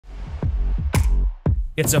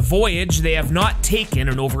It's a voyage they have not taken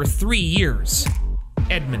in over 3 years.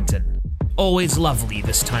 Edmonton. Always lovely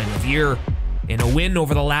this time of year. And a win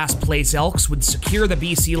over the last place Elks would secure the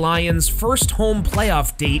BC Lions' first home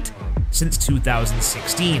playoff date since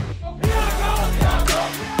 2016.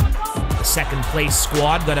 The second place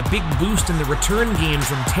squad got a big boost in the return game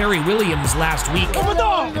from Terry Williams last week,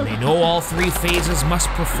 and they know all 3 phases must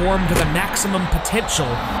perform to the maximum potential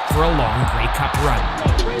for a long Grey Cup run.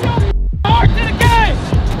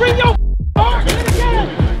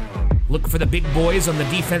 Look for the big boys on the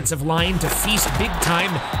defensive line to feast big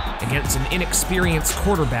time against an inexperienced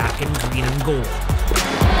quarterback in green and gold.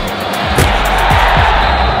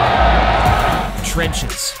 The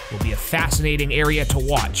trenches will be a fascinating area to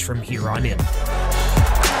watch from here on in.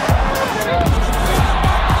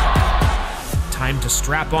 Time to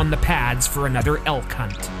strap on the pads for another elk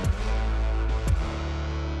hunt.